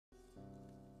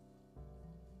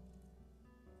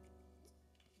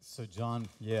So John,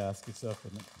 yeah, that's good stuff,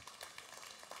 isn't it?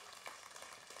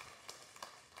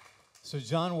 So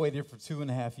John waited for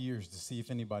 2.5 years to see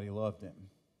if anybody loved him.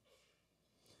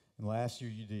 And last year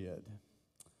you did.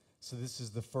 So this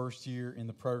is the first year in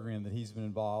the program that he's been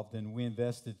involved in. We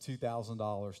invested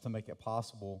 $2,000 to make it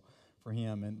possible for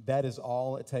him. And that is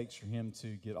all it takes for him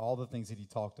to get all the things that he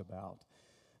talked about.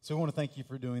 So we want to thank you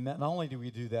for doing that. Not only did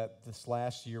we do that this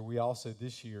last year, we also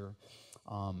this year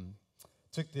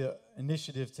took the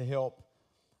initiative to help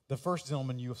the first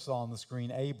gentleman you saw on the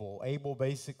screen, Abel. Abel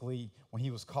basically, when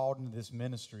he was called into this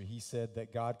ministry, he said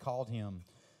that God called him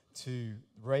to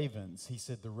ravens. He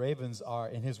said the ravens are,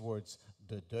 in his words,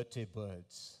 the dirty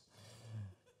birds.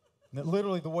 That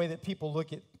literally the way that people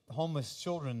look at homeless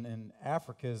children in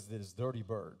Africa is that it's dirty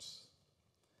birds.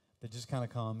 They just kind of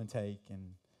come and take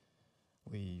and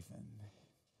leave. And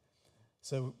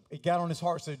so it got on his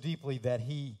heart so deeply that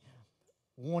he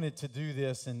wanted to do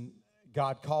this, and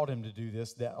God called him to do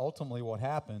this, that ultimately what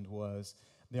happened was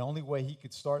the only way he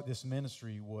could start this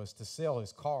ministry was to sell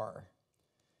his car.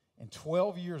 And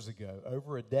 12 years ago,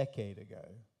 over a decade ago,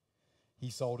 he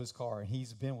sold his car, and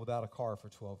he's been without a car for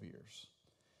 12 years.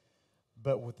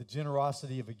 But with the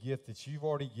generosity of a gift that you've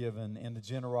already given and the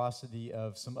generosity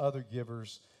of some other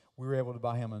givers, we were able to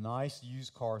buy him a nice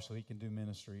used car so he can do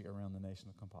ministry around the nation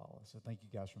of Kampala. So thank you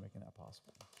guys for making that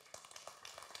possible.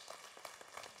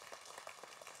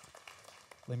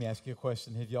 Let me ask you a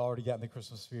question. Have you already gotten the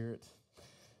Christmas spirit?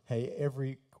 Hey,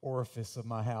 every orifice of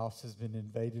my house has been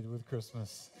invaded with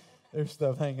Christmas. There's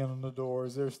stuff hanging on the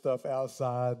doors. There's stuff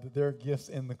outside. There are gifts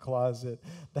in the closet.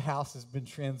 The house has been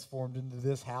transformed into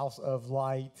this house of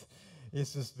light.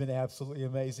 It's just been absolutely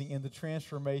amazing. And the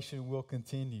transformation will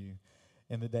continue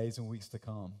in the days and weeks to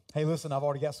come. Hey, listen, I've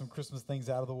already got some Christmas things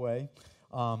out of the way.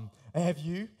 Have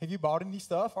you bought any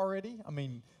stuff already? I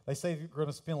mean, they say you're going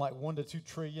to spend like $1 to $2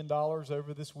 trillion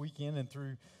over this weekend and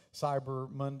through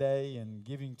Cyber Monday and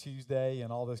Giving Tuesday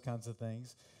and all those kinds of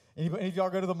things. Any of y'all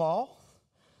go to the mall?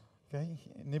 Okay.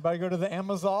 Anybody go to the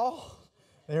Amazon?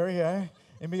 There we go.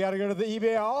 Anybody got to go to the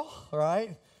eBay? All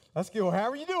right. That's good. Well,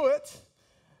 however you do it,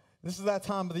 this is that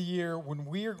time of the year when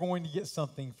we are going to get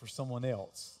something for someone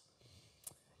else.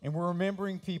 And we're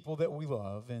remembering people that we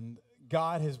love, and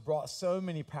God has brought so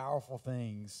many powerful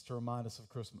things to remind us of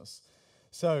Christmas.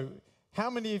 So how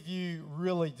many of you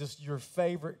really just your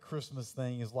favorite Christmas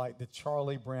thing is like the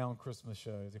Charlie Brown Christmas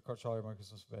show, the Charlie Brown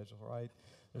Christmas special, right?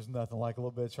 There's nothing like a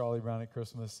little bit of Charlie Brown at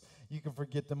Christmas. You can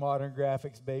forget the modern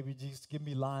graphics, baby. Just give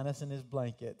me Linus and his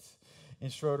blanket.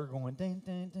 And Schroeder going, ding,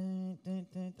 ding, ding, ding,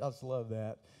 ding. I just love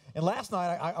that. And last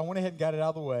night, I went ahead and got it out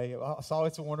of the way. I saw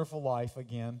It's a Wonderful Life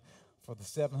again for the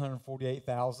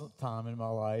 748,000th time in my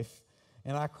life.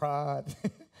 And I cried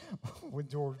when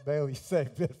George Bailey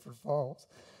said Bedford Falls.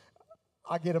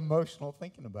 I get emotional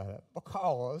thinking about it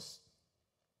because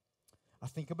I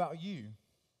think about you.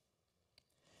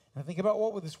 And I think about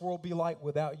what would this world be like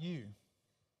without you.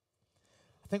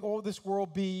 I think what would this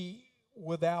world be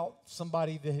without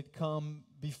somebody that had come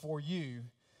before you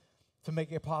to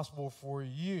make it possible for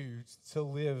you to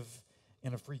live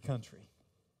in a free country.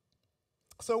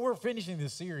 So we're finishing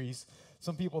this series.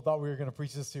 Some people thought we were going to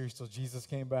preach this series till Jesus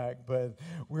came back, but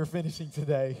we're finishing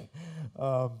today.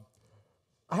 I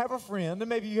have a friend, and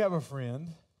maybe you have a friend,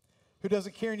 who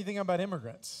doesn't care anything about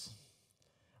immigrants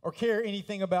or care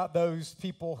anything about those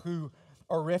people who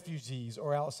are refugees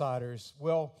or outsiders.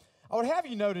 Well, I would have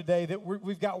you know today that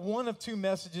we've got one of two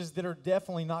messages that are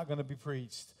definitely not going to be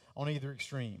preached on either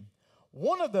extreme.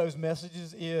 One of those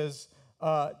messages is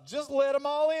just let them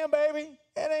all in, baby.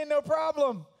 It ain't no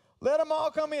problem. Let them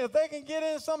all come in. If they can get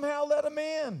in somehow, let them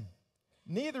in.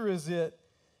 Neither is it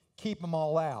keep them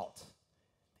all out.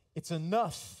 It's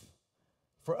enough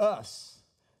for us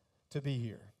to be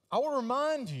here. I will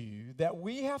remind you that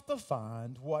we have to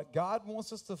find what God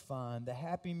wants us to find, the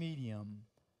happy medium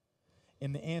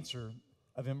in the answer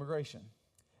of immigration.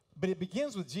 But it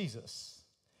begins with Jesus.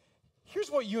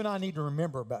 Here's what you and I need to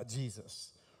remember about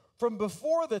Jesus. From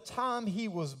before the time he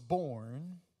was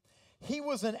born, he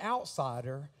was an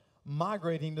outsider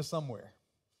migrating to somewhere.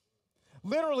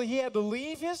 Literally, he had to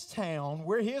leave his town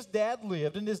where his dad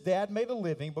lived, and his dad made a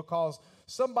living because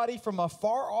somebody from a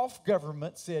far-off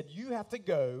government said, you have to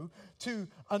go to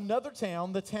another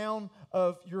town, the town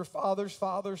of your father's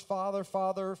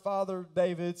father,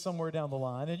 David, somewhere down the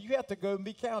line, and you have to go and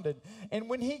be counted. And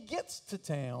when he gets to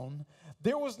town,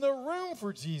 there was no room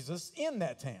for Jesus in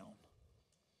that town.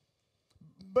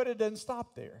 But it doesn't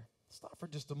stop there. Stop for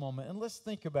just a moment, and let's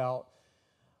think about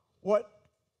what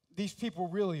these people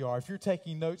really are. If you're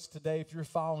taking notes today, if you're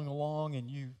following along and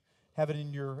you have it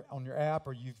on your app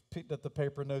or you've picked up the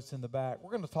paper notes in the back,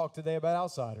 we're going to talk today about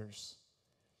outsiders.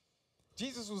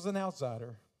 Jesus was an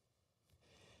outsider.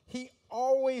 He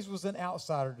always was an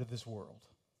outsider to this world.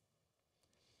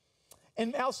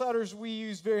 And outsiders, we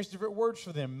use various different words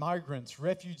for them: migrants,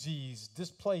 refugees,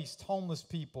 displaced, homeless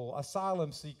people,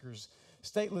 asylum seekers,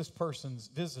 stateless persons,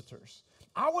 visitors.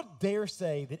 I would dare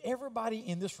say that everybody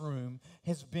in this room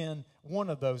has been one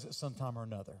of those at some time or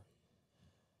another.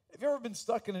 Have you ever been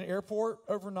stuck in an airport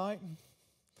overnight?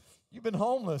 You've been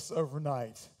homeless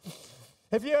overnight.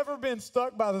 Have you ever been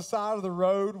stuck by the side of the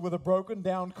road with a broken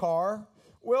down car?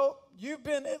 Well, you've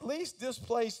been at least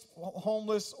displaced,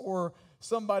 homeless, or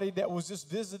somebody that was just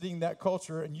visiting that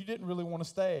culture and you didn't really want to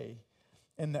stay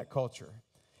in that culture.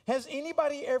 Has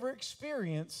anybody ever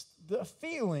experienced the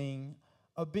feeling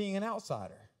of being an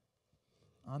outsider?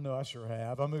 I know I sure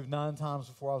have. I moved 9 times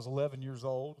before I was 11 years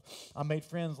old. I made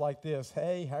friends like this.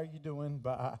 Hey, how are you doing?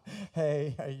 Bye.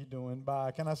 Hey, how you doing?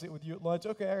 Bye. Can I sit with you at lunch?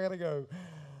 Okay, I got to go.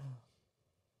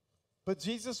 But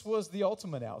Jesus was the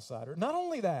ultimate outsider. Not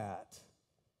only that,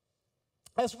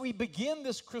 as we begin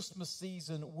this Christmas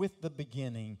season with the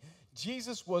beginning,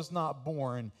 Jesus was not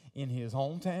born in his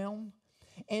hometown.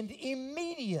 And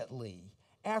immediately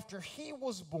after he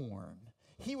was born,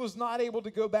 he was not able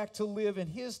to go back to live in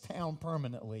his town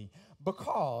permanently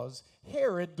because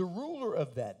Herod, the ruler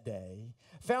of that day,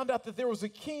 found out that there was a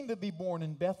king to be born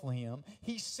in Bethlehem.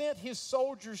 He sent his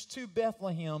soldiers to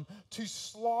Bethlehem to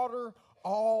slaughter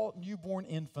all newborn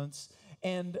infants,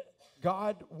 and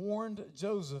God warned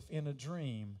Joseph in a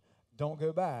dream, don't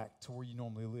go back to where you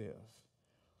normally live.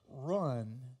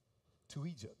 Run to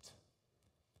Egypt.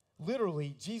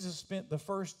 Literally, Jesus spent the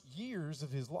first years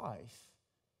of his life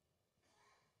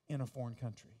in a foreign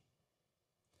country.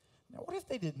 Now, what if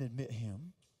they didn't admit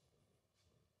him?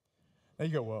 Now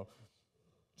you go, well,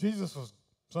 Jesus was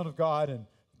Son of God, and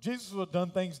Jesus would have done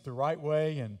things the right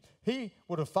way, and he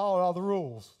would have followed all the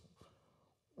rules.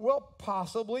 Well,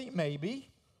 possibly, maybe.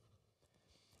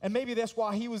 And maybe that's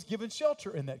why he was given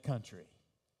shelter in that country.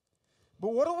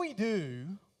 But what do we do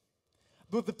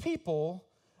with the people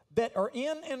that are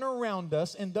in and around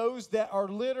us and those that are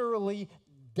literally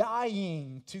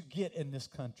dying to get in this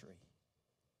country?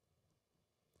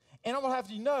 And I'm going to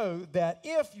have you know that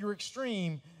if your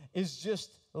extreme is just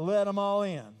let them all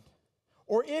in,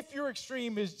 or if your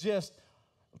extreme is just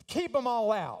keep them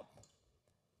all out,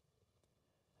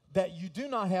 that you do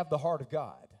not have the heart of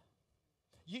God.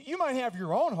 You might have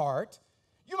your own heart.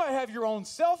 You might have your own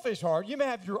selfish heart. You may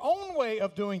have your own way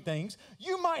of doing things.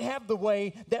 You might have the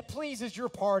way that pleases your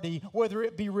party, whether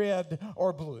it be red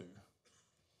or blue.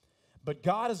 But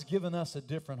God has given us a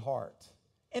different heart.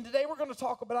 And today we're going to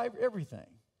talk about everything.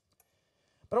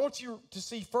 But I want you to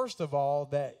see, first of all,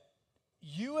 that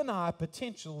you and I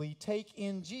potentially take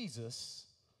in Jesus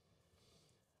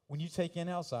when you take in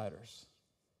outsiders.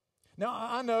 Now,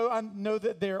 I know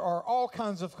that there are all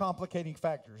kinds of complicating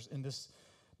factors in this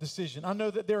decision. I know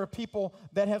that there are people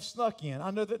that have snuck in. I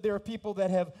know that there are people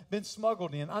that have been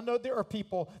smuggled in. I know there are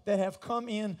people that have come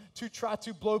in to try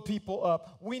to blow people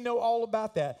up. We know all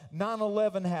about that.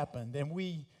 9/11 happened, and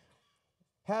we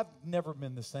have never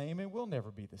been the same and will never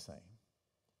be the same.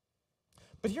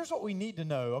 But here's what we need to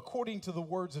know, according to the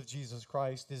words of Jesus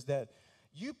Christ, is that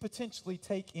you potentially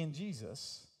take in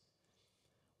Jesus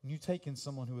when you take in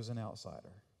someone who is an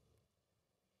outsider.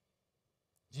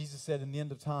 Jesus said in the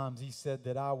end of times, he said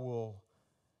that I will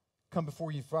come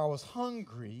before you, for I was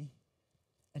hungry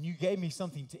and you gave me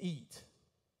something to eat.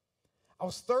 I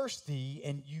was thirsty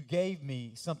and you gave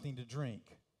me something to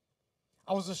drink.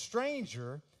 I was a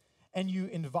stranger and you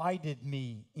invited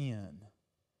me in.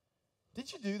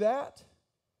 Did you do that?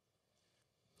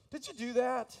 Did you do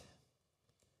that?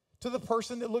 To the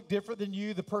person that looked different than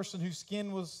you, the person whose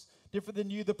skin was different than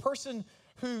you, the person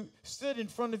who stood in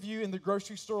front of you in the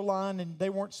grocery store line and they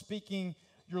weren't speaking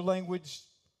your language,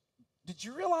 did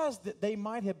you realize that they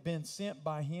might have been sent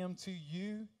by him to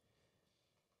you?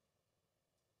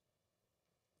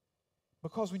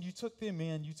 Because when you took them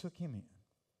in, you took him in.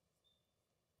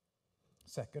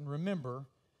 Second, remember,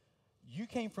 you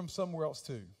came from somewhere else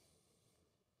too.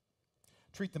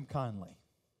 Treat them kindly.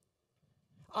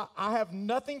 I have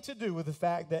nothing to do with the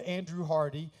fact that Andrew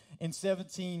Hardee in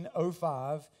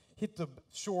 1705 hit the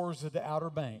shores of the Outer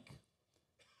Banks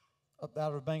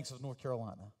of North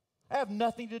Carolina. I have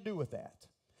nothing to do with that.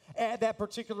 At that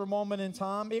particular moment in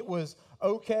time, it was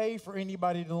okay for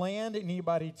anybody to land,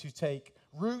 anybody to take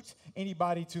root,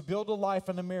 anybody to build a life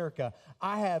in America.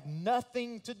 I have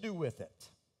nothing to do with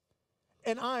it.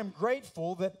 And I'm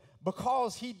grateful that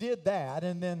because he did that,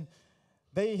 and then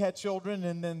they had children,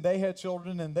 and then they had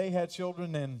children, and they had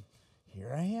children, and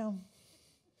here I am.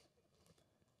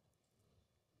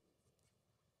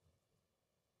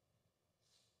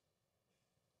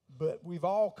 But we've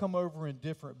all come over in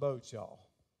different boats, y'all.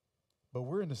 But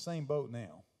we're in the same boat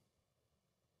now.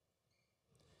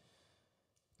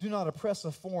 Do not oppress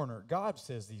a foreigner. God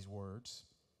says these words.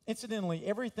 Incidentally,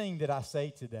 everything that I say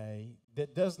today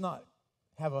that does not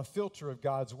have a filter of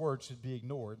God's word should be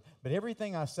ignored. But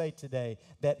everything I say today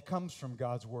that comes from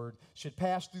God's word should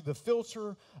pass through the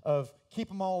filter of keep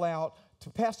them all out,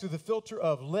 to pass through the filter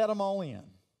of let them all in.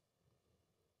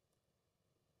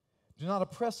 Do not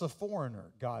oppress a foreigner,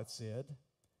 God said.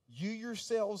 You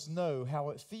yourselves know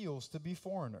how it feels to be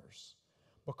foreigners,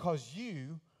 because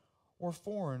you were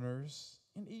foreigners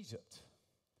in Egypt.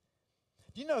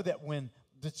 Do you know that when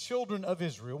the children of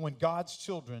Israel, when God's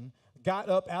children got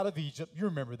up out of Egypt, you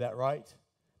remember that, right?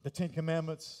 The 10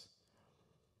 Commandments.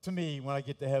 To me, when I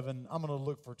get to heaven, I'm going to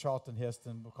look for Charlton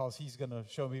Heston because he's going to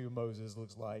show me what Moses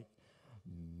looks like.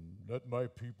 Let my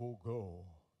people go.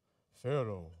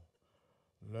 Pharaoh,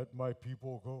 let my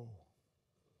people go.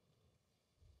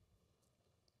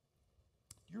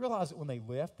 Do you realize that when they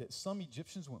left, that some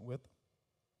Egyptians went with them?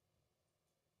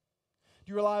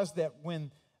 Do you realize that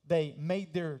when they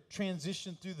made their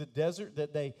transition through the desert,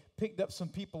 that they picked up some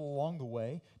people along the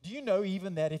way? Do you know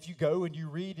even that if you go and you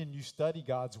read and you study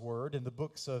God's word in the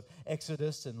books of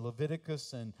Exodus and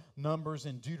Leviticus and Numbers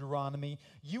and Deuteronomy,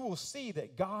 you will see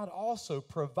that God also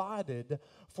provided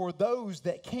for those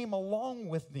that came along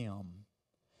with them.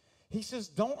 He says,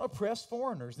 don't oppress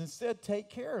foreigners. Instead, take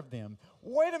care of them.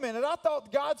 Wait a minute. I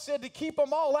thought God said to keep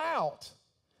them all out.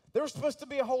 They were supposed to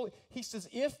be a holy. He says,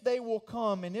 if they will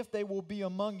come and if they will be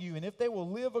among you and if they will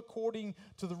live according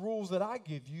to the rules that I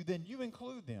give you, then you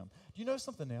include them. Do you know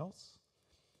something else?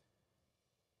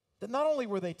 That not only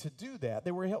were they to do that,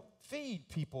 they were to help feed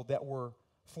people that were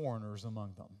foreigners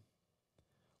among them.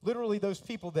 Literally, those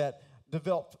people that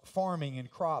developed farming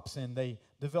and crops, and they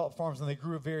developed farms and they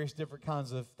grew various different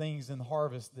kinds of things in the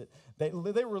harvest, that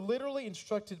they were literally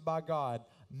instructed by God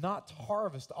not to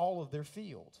harvest all of their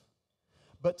field,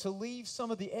 but to leave some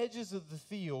of the edges of the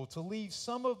field, to leave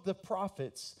some of the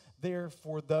profits there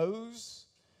for those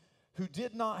who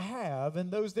did not have,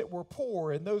 and those that were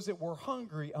poor, and those that were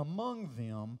hungry among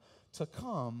them, to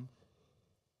come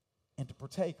and to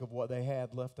partake of what they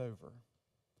had left over,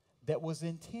 that was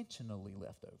intentionally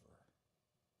left over.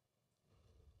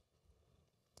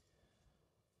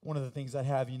 One of the things I'd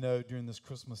have you know during this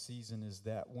Christmas season is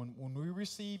that when we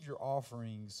receive your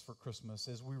offerings for Christmas,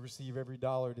 as we receive every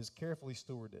dollar, it is carefully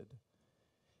stewarded.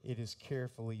 It is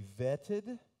carefully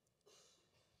vetted.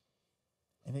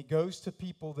 And it goes to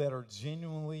people that are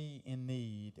genuinely in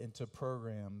need and to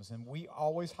programs. And we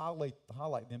always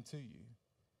highlight them to you.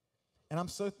 And I'm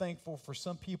so thankful for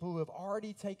some people who have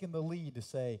already taken the lead to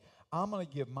say, I'm going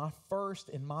to give my first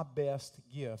and my best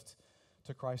gift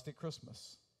to Christ at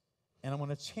Christmas. And I'm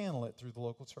going to channel it through the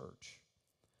local church.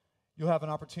 You'll have an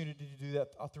opportunity to do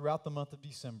that throughout the month of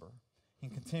December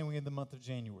and continuing in the month of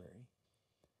January.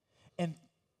 And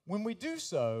when we do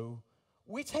so,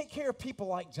 we take care of people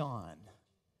like John.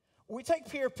 We take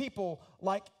care of people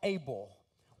like Abel.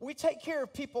 We take care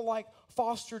of people like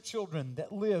foster children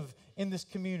that live in this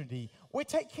community. We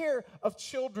take care of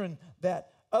children that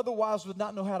otherwise would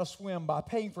not know how to swim by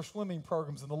paying for swimming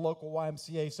programs in the local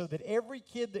YMCA so that every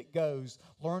kid that goes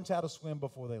learns how to swim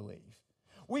before they leave.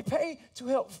 We pay to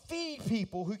help feed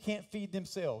people who can't feed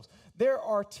themselves. There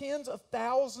are tens of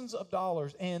thousands of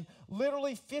dollars and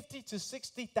literally 50 to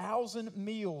 60,000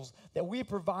 meals that we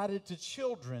provided to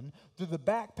children through the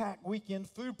Backpack Weekend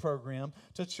Food Program,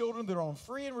 to children that are on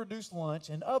free and reduced lunch,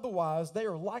 and otherwise they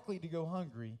are likely to go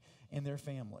hungry in their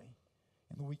family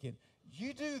in the weekend.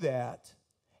 You do that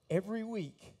every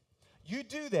week. You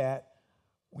do that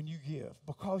when you give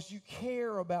because you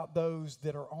care about those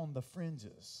that are on the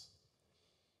fringes,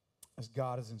 as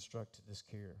God has instructed us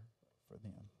care for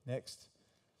them. Next,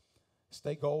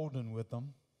 stay golden with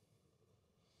them.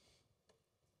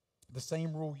 The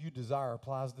same rule you desire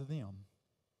applies to them.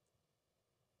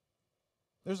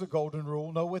 There's a golden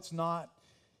rule. No, it's not.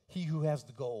 He who has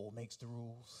the goal makes the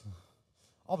rules.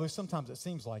 Although sometimes it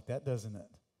seems like that, doesn't it?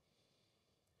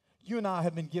 You and I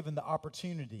have been given the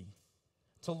opportunity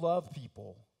to love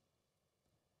people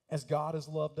as God has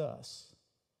loved us.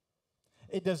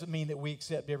 It doesn't mean that we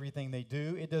accept everything they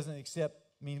do. It doesn't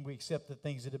mean we accept the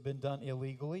things that have been done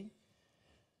illegally.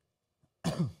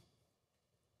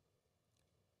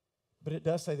 But it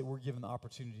does say that we're given the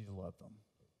opportunity to love them.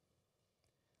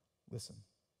 Listen.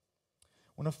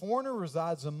 When a foreigner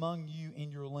resides among you in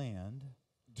your land,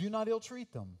 do not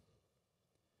ill-treat them.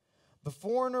 The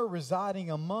foreigner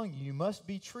residing among you must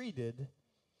be treated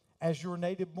as your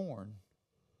native born.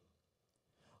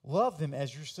 Love them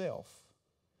as yourself.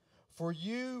 For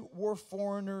you were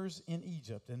foreigners in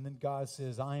Egypt. And then God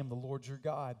says, I am the Lord your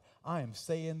God. I am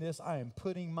saying this. I am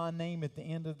putting my name at the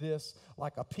end of this,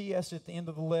 like a P.S. at the end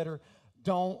of the letter.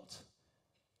 Don't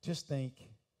just think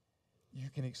you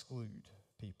can exclude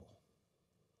people.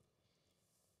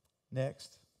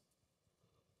 Next,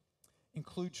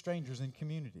 include strangers in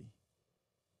community.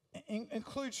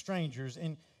 Include strangers,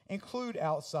 include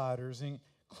outsiders,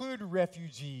 include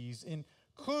refugees,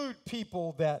 include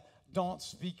people that don't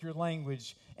speak your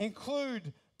language,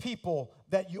 include people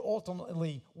that you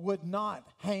ultimately would not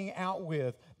hang out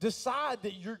with. Decide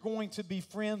that you're going to be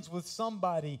friends with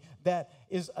somebody that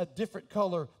is a different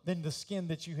color than the skin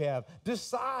that you have.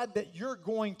 Decide that you're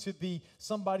going to be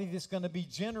somebody that's going to be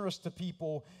generous to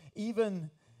people, even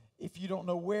if you don't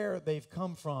know where they've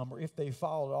come from or if they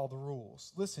followed all the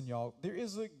rules. Listen, y'all, there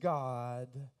is a God,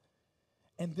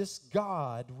 and this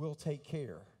God will take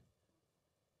care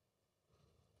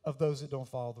of those that don't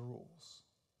follow the rules.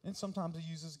 And sometimes he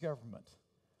uses government.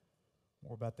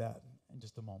 More about that in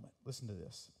just a moment. Listen to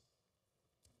this.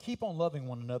 Keep on loving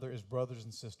one another as brothers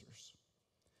and sisters.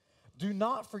 Do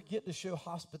not forget to show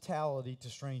hospitality to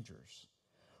strangers,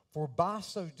 for by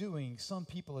so doing, some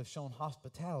people have shown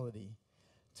hospitality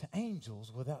to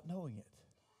angels without knowing it.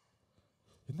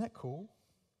 Isn't that cool?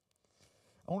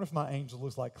 I wonder if my angel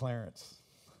looks like Clarence.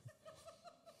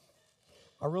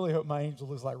 I really hope my angel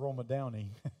looks like Roma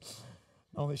Downey.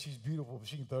 Not only she's beautiful, but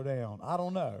she can throw down. I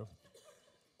don't know.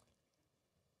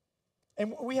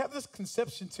 And we have this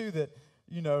conception, too, that,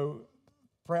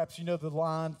 perhaps you know the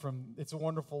line from It's a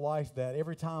Wonderful Life, that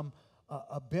every time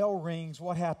a bell rings,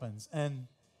 what happens? And,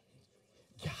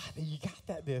 God, you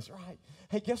got this, right?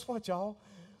 Hey, guess what, y'all?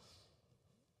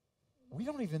 We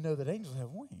don't even know that angels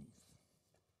have wings.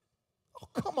 Oh,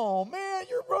 come on, man.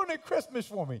 You're ruining Christmas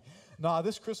for me. No,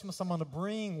 this Christmas I'm going to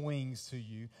bring wings to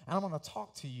you, and I'm going to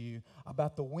talk to you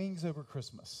about the wings over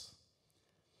Christmas.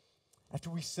 After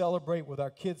we celebrate with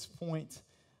our kids' point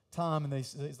time, and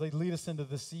they lead us into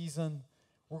the season,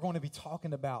 we're going to be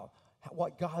talking about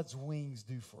what God's wings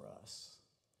do for us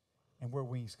and where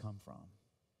wings come from.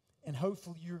 And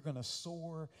hopefully you're going to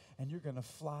soar and you're going to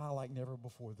fly like never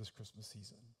before this Christmas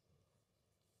season.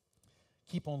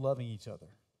 Keep on loving each other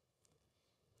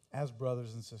as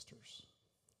brothers and sisters.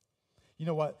 You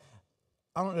know what?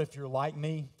 I don't know if you're like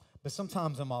me, but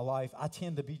sometimes in my life, I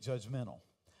tend to be judgmental.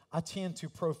 I tend to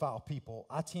profile people.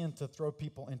 I tend to throw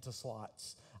people into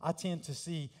slots. I tend to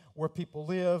see where people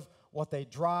live, what they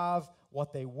drive,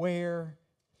 what they wear.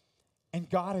 And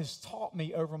God has taught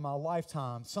me over my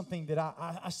lifetime something that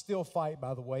I still fight,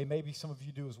 by the way. Maybe some of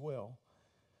you do as well.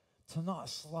 To not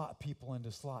slot people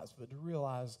into slots, but to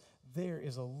realize there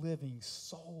is a living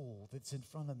soul that's in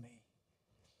front of me.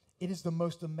 It is the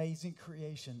most amazing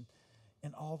creation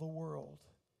in all the world.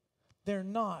 They're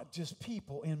not just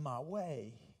people in my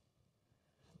way.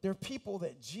 They're people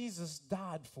that Jesus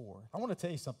died for. I want to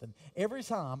tell you something. Every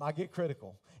time I get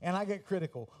critical, and I get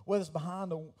critical, whether it's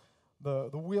behind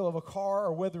the wheel of a car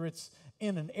or whether it's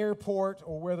in an airport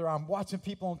or whether I'm watching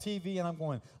people on TV and I'm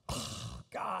going, oh,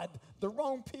 God, the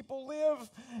wrong people live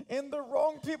and the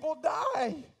wrong people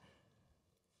die.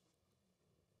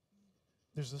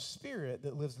 There's a spirit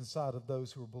that lives inside of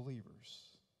those who are believers.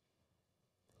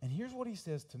 And here's what he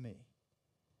says to me.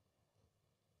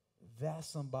 That's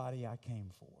somebody I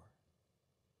came for.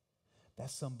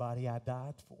 That's somebody I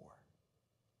died for.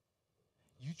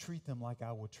 You treat them like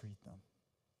I would treat them,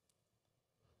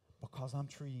 because I'm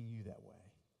treating you that way.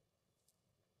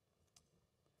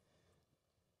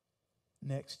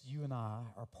 Next, you and I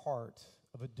are part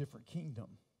of a different kingdom.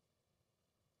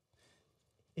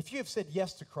 If you have said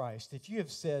yes to Christ, if you have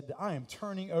said, I am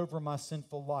turning over my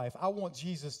sinful life, I want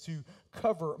Jesus to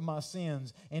cover my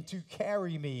sins and to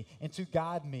carry me and to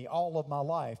guide me all of my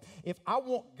life. If I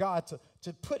want God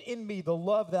to put in me the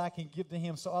love that I can give to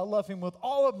him, so I love him with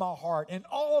all of my heart and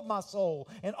all of my soul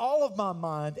and all of my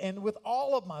mind and with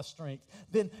all of my strength,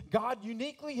 then God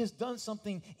uniquely has done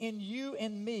something in you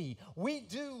and me. We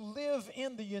do live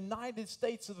in the United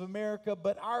States of America,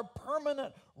 but our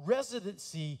permanent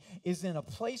residency is in a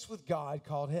place with God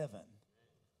called heaven.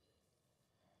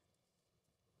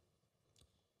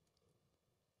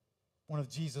 One of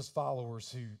Jesus'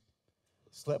 followers who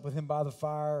slept with him by the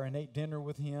fire and ate dinner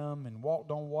with him and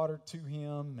walked on water to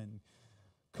him and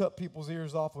cut people's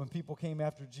ears off when people came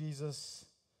after Jesus,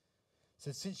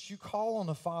 said, since you call on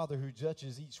a Father who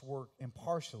judges each work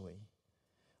impartially,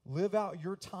 live out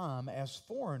your time as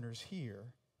foreigners here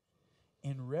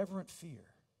in reverent fear.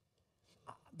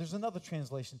 There's another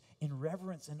translation, in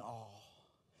reverence and awe.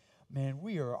 Man,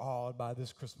 we are awed by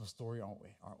this Christmas story, aren't we?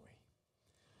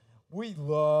 We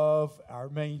love our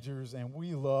mangers, and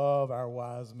we love our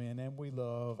wise men, and we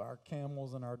love our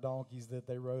camels and our donkeys that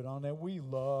they rode on, and we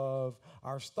love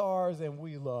our stars, and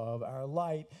we love our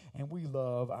light, and we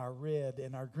love our red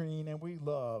and our green, and we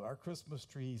love our Christmas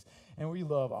trees, and we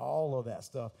love all of that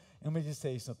stuff. And let me just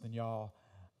tell you something, y'all.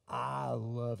 I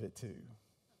love it too.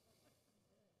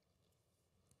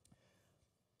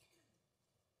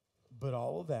 But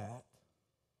all of that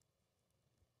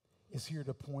is here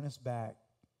to point us back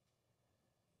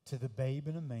to the babe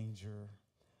in a manger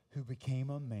who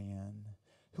became a man,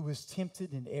 who was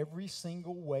tempted in every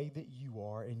single way that you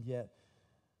are, and yet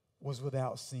was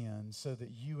without sin, so that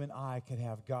you and I could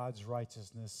have God's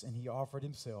righteousness. And he offered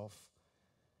himself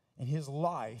and his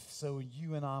life so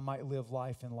you and I might live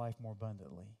life and life more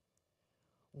abundantly.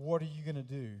 What are you going to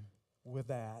do with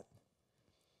that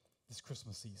this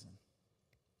Christmas season?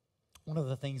 One of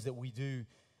the things that we do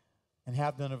and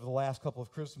have done over the last couple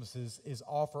of Christmases is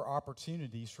offer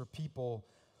opportunities for people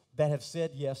that have said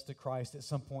yes to Christ at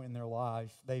some point in their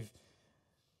life. They've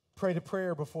prayed a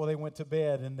prayer before they went to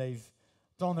bed, and they've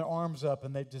thrown their arms up,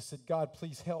 and they've just said, God,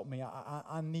 please help me.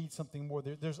 I need something more.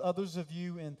 There's others of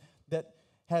you that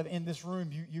have in this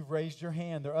room, you've raised your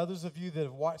hand. There are others of you that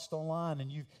have watched online,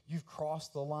 and you've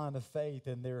crossed the line of faith,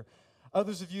 and there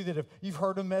others of you that you've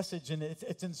heard a message and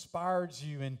it's inspired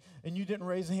you, and you didn't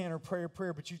raise a hand or pray a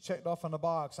prayer, but you checked off on the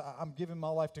box, I'm giving my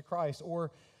life to Christ.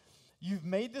 Or you've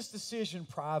made this decision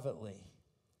privately.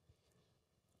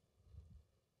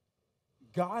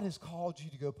 God has called you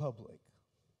to go public.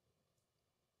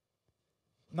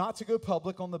 Not to go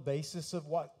public on the basis of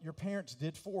what your parents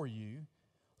did for you.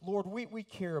 Lord, we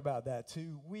care about that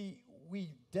too. We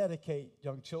dedicate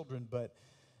young children, but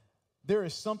there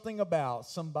is something about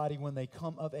somebody when they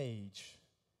come of age,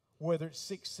 whether it's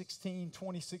 6, 16,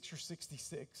 26, or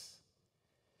 66,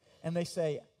 and they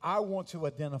say, I want to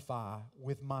identify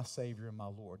with my Savior and my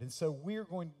Lord. And so we're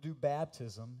going to do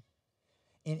baptism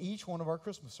in each one of our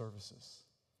Christmas services.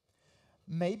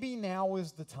 Maybe now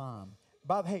is the time.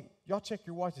 Hey, y'all check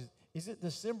your watches. Is it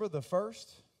December the 1st?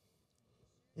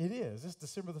 It is. It's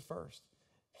December the 1st.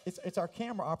 It's our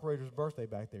camera operator's birthday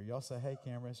back there. Y'all say, hey,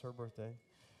 camera, it's her birthday.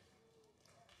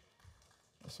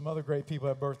 Some other great people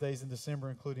have birthdays in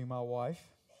December, including my wife.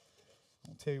 I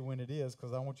won't tell you when it is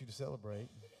because I want you to celebrate.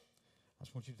 I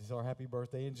just want you to tell her happy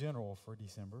birthday in general for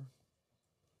December.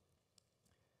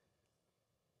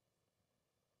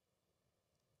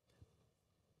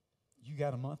 You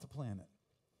got a month to plan it.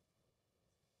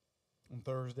 On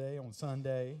Thursday, on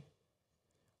Sunday,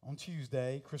 on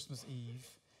Tuesday, Christmas Eve.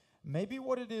 Maybe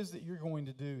what it is that you're going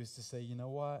to do is to say, you know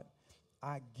what?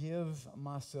 I give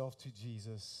myself to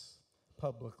Jesus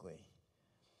publicly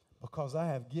because I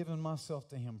have given myself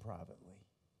to him privately.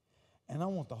 And I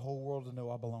want the whole world to know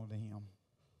I belong to him.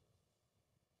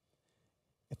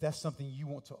 If that's something you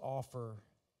want to offer,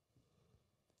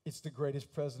 it's the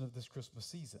greatest present of this Christmas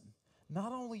season.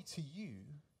 Not only to you,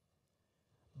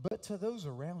 but to those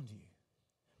around you.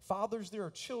 Fathers, there are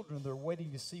children that are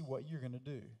waiting to see what you're going to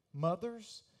do.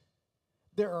 Mothers,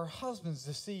 there are husbands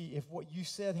to see if what you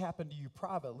said happened to you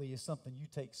privately is something you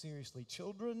take seriously.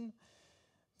 Children,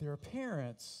 there are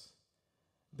parents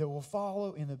that will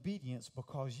follow in obedience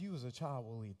because you as a child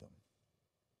will lead them.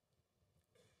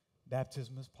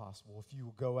 Baptism is possible. If you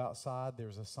will go outside,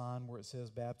 there's a sign where it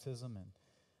says baptism, and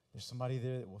there's somebody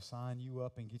there that will sign you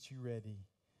up and get you ready.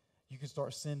 You can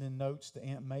start sending notes to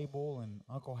Aunt Mabel and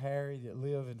Uncle Harry that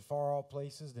live in far-off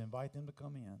places to invite them to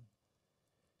come in.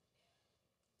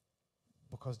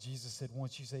 Because Jesus said,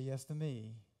 once you say yes to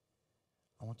me,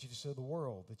 I want you to show the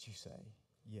world that you say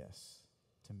yes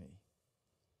to me.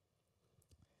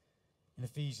 In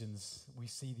Ephesians, we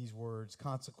see these words,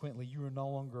 consequently, you are no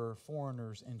longer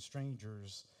foreigners and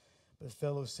strangers, but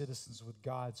fellow citizens with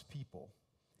God's people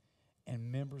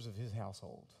and members of his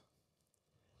household.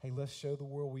 Hey, let's show the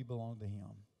world we belong to him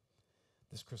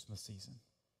this Christmas season.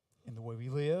 In the way we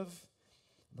live,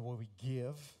 in the way we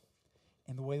give,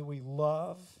 in the way that we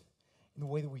love, in the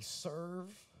way that we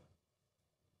serve.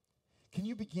 Can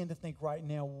you begin to think right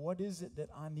now, what is it that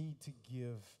I need to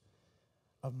give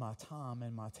of my time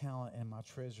and my talent and my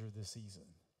treasure this season?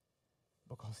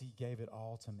 Because he gave it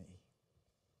all to me.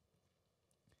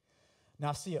 Now,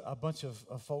 I see a bunch of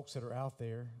folks that are out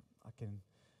there. I can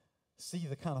see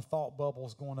the kind of thought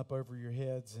bubbles going up over your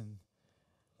heads.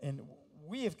 And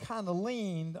we have kind of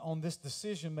leaned on this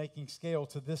decision-making scale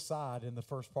to this side in the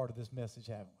first part of this message,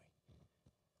 haven't we?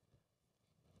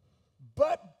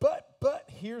 But,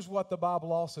 here's what the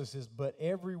Bible also says, but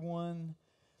everyone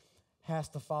has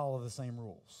to follow the same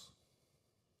rules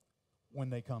when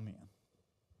they come in.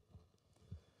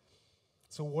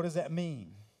 So what does that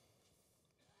mean?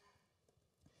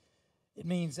 It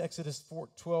means Exodus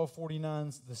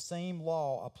 12:49, the same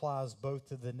law applies both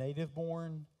to the native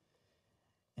born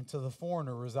and to the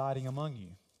foreigner residing among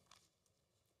you.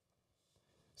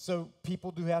 So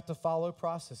people do have to follow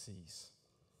processes.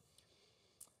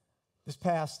 This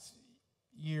past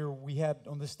year, we had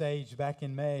on the stage back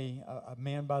in May a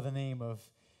man by the name of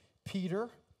Peter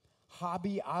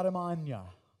Hardee.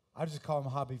 I just call him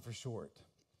Hobby for short.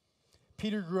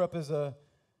 Peter grew up as a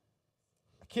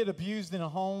kid abused in a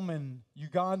home in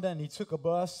Uganda, and he took a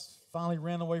bus, finally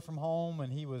ran away from home,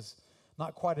 and he was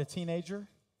not quite a teenager.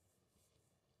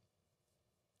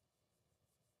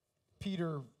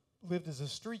 Peter lived as a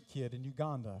street kid in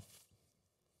Uganda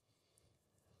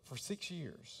for 6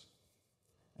 years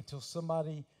until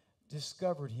somebody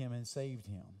discovered him and saved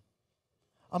him.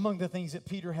 Among the things that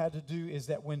Peter had to do is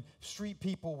that when street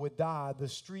people would die, the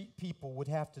street people would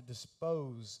have to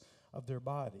dispose of their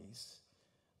bodies.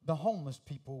 The homeless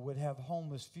people would have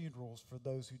homeless funerals for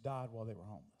those who died while they were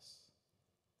homeless.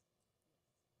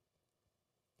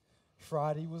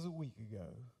 Friday was a week ago.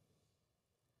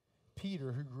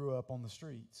 Peter, who grew up on the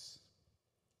streets,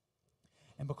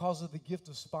 and because of the gift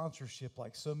of sponsorship,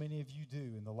 like so many of you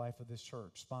do in the life of this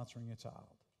church, sponsoring a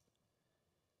child,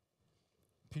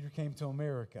 Peter came to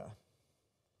America.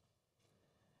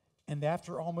 And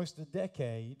after almost a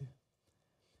decade,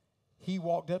 he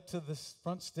walked up to the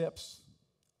front steps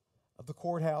of the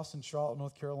courthouse in Charlotte,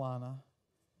 North Carolina,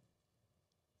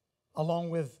 along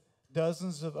with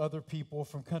dozens of other people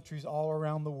from countries all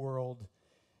around the world.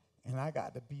 And I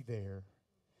got to be there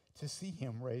to see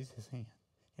him raise his hand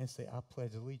and say, I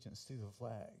pledge allegiance to the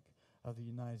flag of the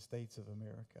United States of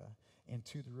America and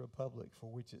to the republic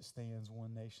for which it stands,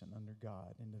 one nation under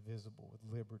God, indivisible, with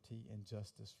liberty and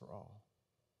justice for all.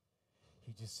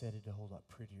 He just said it a whole lot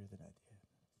prettier than I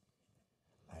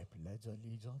did. I pledge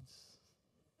allegiance.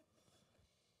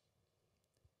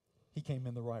 He came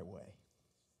in the right way.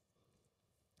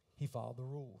 He followed the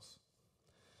rules.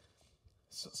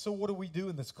 So what do we do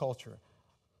in this culture?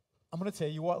 I'm going to tell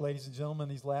you what, ladies and gentlemen,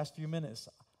 these last few minutes,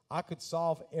 I could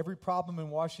solve every problem in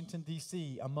Washington,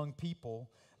 D.C. among people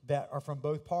that are from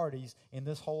both parties in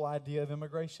this whole idea of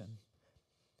immigration.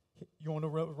 You want to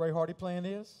know what Ray Hardee plan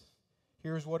is?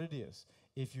 Here's what it is.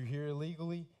 If you're here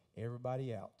illegally,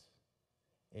 everybody out.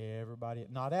 Everybody,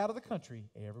 not out of the country,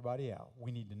 everybody out.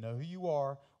 We need to know who you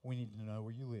are. We need to know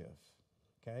where you live.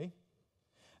 Okay?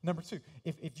 Number two,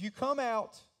 if you come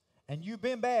out and you've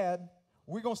been bad,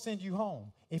 we're going to send you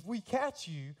home. If we catch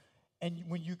you and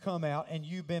when you come out and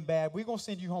you've been bad, we're going to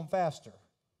send you home faster.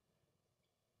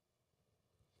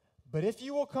 But if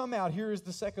you will come out, here is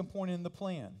the second point in the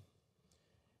plan.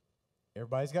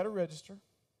 Everybody's got to register.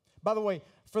 By the way,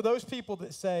 for those people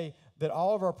that say that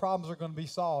all of our problems are going to be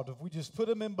solved if we just put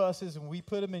them in buses and we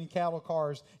put them in cattle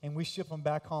cars and we ship them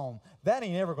back home, that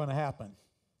ain't ever going to happen.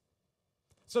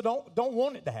 So don't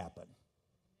want it to happen.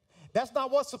 That's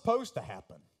not what's supposed to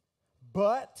happen.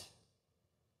 But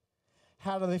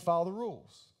how do they follow the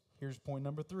rules? Here's point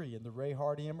number 3 in the Ray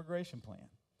Hardee immigration plan.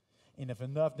 And if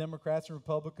enough Democrats and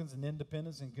Republicans and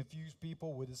independents and confused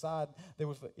people would decide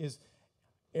is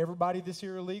everybody that's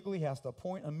here illegally has to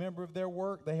appoint a member of their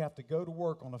work, they have to go to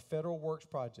work on a federal works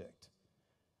project.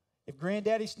 If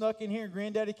Granddaddy snuck in here and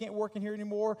Granddaddy can't work in here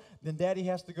anymore, then Daddy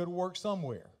has to go to work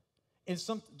somewhere. It's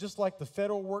just like the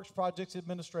Federal Works Projects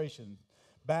Administration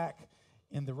back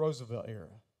in the Roosevelt era.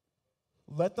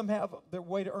 Let them have their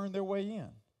way to earn their way in.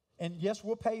 And yes,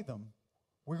 we'll pay them.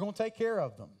 We're going to take care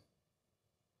of them.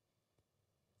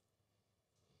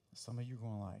 Some of you are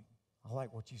going like, I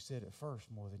like what you said at first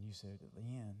more than you said at the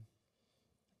end.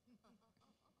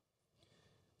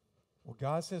 Well,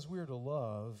 God says we're to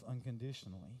love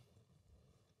unconditionally.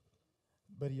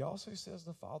 But he also says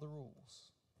to follow the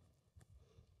rules.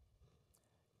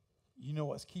 You know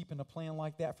what's keeping a plan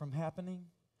like that from happening?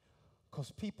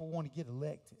 Because people want to get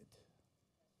elected.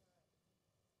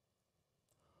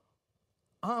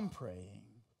 I'm praying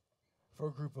for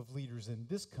a group of leaders in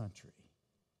this country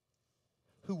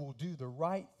who will do the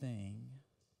right thing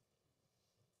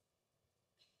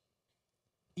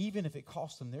even if it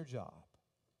costs them their job.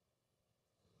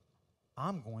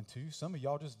 I'm going to. Some of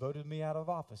y'all just voted me out of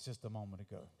office just a moment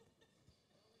ago.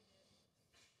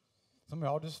 Some of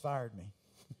y'all just fired me.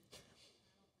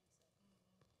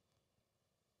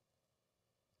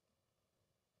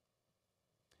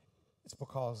 It's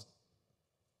because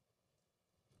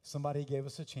somebody gave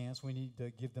us a chance. We need to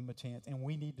give them a chance, and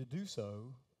we need to do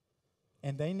so,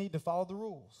 and they need to follow the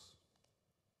rules.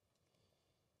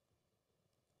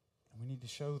 And we need to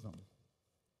show them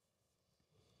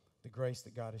the grace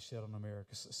that God has shed on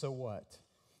America. So what?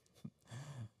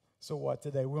 So what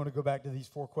today? We want to go back to these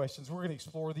 4 questions. We're going to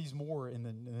explore these more in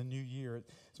the new year.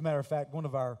 As a matter of fact, one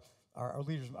of our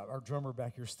leaders, our drummer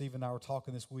back here, Steve, and I were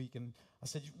talking this week, and I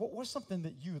said, what's something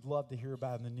that you would love to hear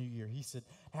about in the new year? He said,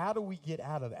 how do we get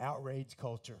out of outrage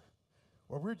culture,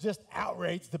 where we're just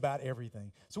outraged about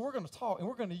everything? So we're going to talk, and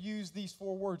we're going to use these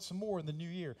 4 words some more in the new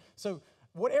year. So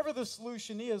whatever the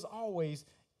solution is, always,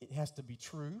 it has to be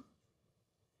true,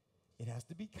 it has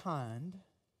to be kind,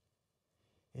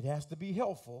 it has to be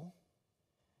helpful,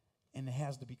 and it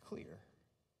has to be clear.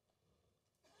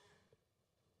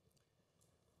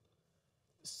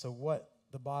 So what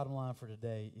the bottom line for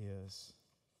today is,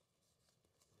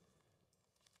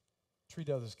 treat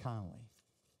others kindly,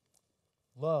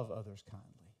 love others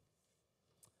kindly,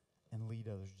 and lead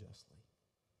others justly.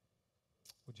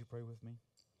 Would you pray with me?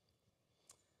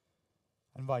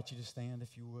 I invite you to stand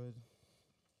if you would.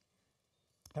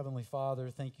 Heavenly Father,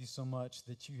 thank you so much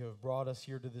that you have brought us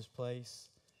here to this place.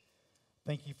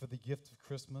 Thank you for the gift of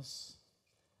Christmas.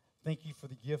 Thank you for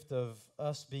the gift of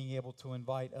us being able to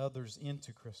invite others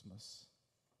into Christmas.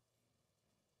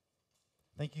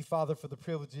 Thank you, Father, for the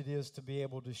privilege it is to be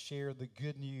able to share the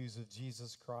good news of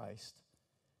Jesus Christ.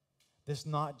 That's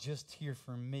not just here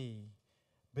for me,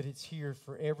 but it's here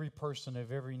for every person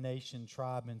of every nation,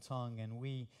 tribe, and tongue. And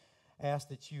we ask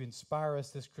that you inspire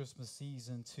us this Christmas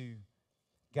season to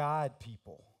guide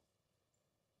people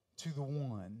to the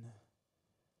one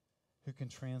who can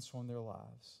transform their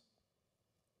lives.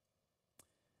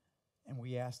 And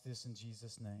we ask this in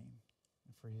Jesus' name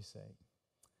and for his sake.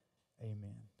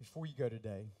 Amen. Before you go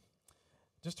today,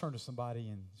 just turn to somebody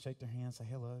and shake their hand, say,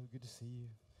 hello, good to see you.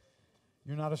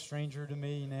 You're not a stranger to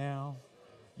me now.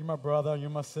 You're my brother, you're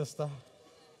my sister,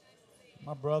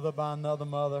 my brother by another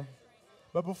mother.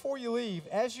 But before you leave,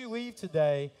 as you leave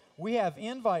today, we have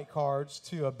invite cards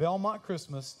to a Belmont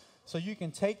Christmas, so you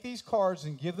can take these cards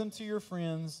and give them to your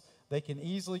friends. They can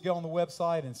easily go on the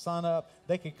website and sign up.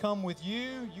 They could come with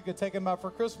you. You could take them out for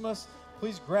Christmas.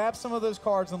 Please grab some of those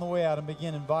cards on the way out and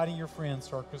begin inviting your friends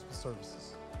to our Christmas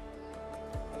services.